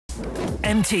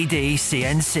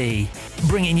MTDCNC,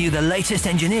 bringing you the latest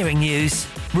engineering news,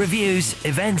 reviews,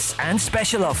 events and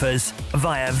special offers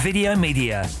via video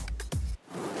media.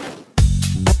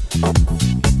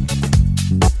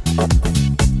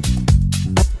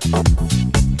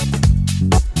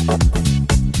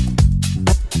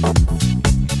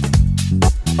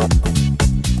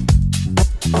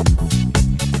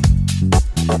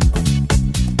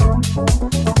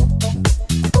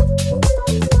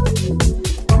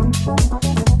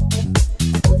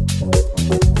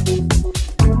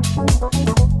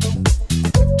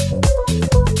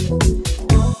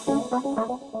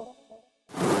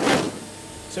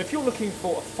 So if you're looking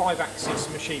for a 5-axis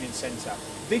machining centre,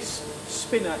 this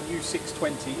spinner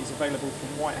U620 is available from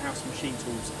Whitehouse Machine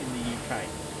Tools in the UK.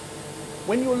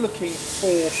 When you're looking for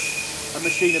a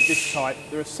machine of this type,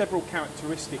 there are several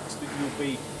characteristics that you'll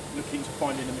be looking to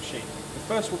find in a machine. The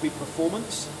first will be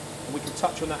performance, and we can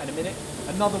touch on that in a minute.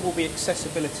 Another will be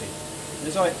accessibility. And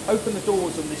as I open the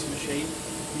doors on this machine,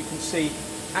 you can see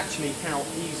actually how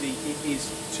easy it is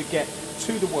to get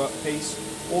to the workpiece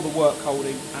or the work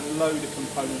holding and load a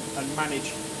component and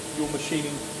manage your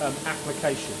machining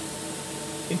application.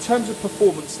 In terms of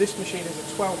performance, this machine has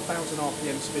a 12,000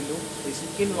 RPM spindle. It's an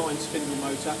inline spindle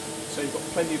motor, so you've got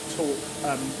plenty of torque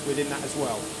within that as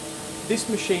well. This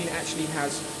machine actually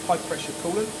has high pressure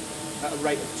coolant at a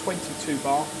rate of 22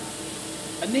 bar.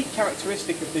 A neat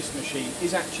characteristic of this machine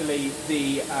is actually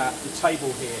the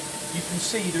table here. You can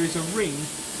see there is a ring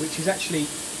which is actually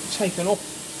taken off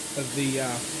of the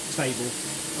table,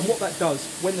 and what that does,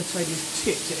 when the table is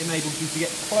tipped, it enables you to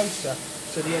get closer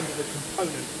to the end of the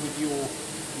component with your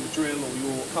drill or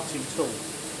your cutting tool.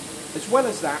 As well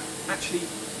as that, actually,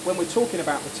 when we're talking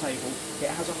about the table, it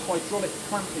has a hydraulic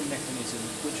clamping mechanism,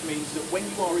 which means that when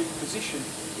you are in position,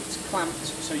 it's clamped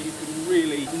so you can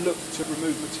really look to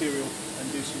remove material and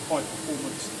do some high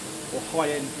performance or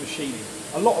high-end machining.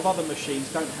 A lot of other machines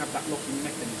don't have that locking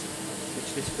mechanism,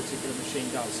 which this particular machine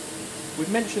does. We've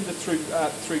mentioned the through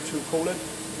tool coolant.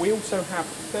 We also have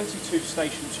 32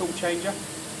 station tool changer,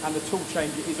 and the tool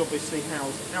changer is obviously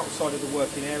housed outside of the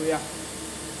working area.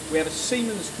 We have a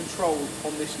Siemens control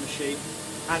on this machine,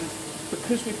 and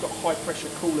because we've got high pressure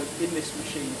coolant in this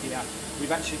machine here,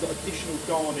 we've actually got additional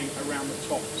guarding around the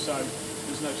top, so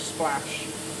there's no splash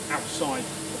outside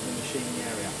of the machining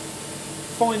area.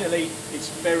 Finally, it's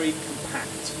very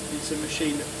compact. It's a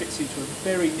machine that fits into a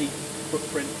very neat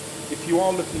footprint. If you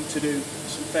are looking to do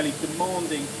some fairly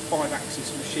demanding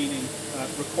 5-axis machining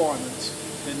requirements,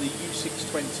 then the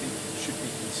U620 should be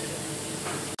considered.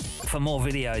 For more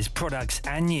videos, products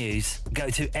and news, go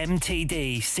to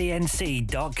mtdcnc.com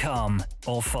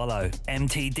or follow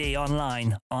MTD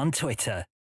Online on Twitter.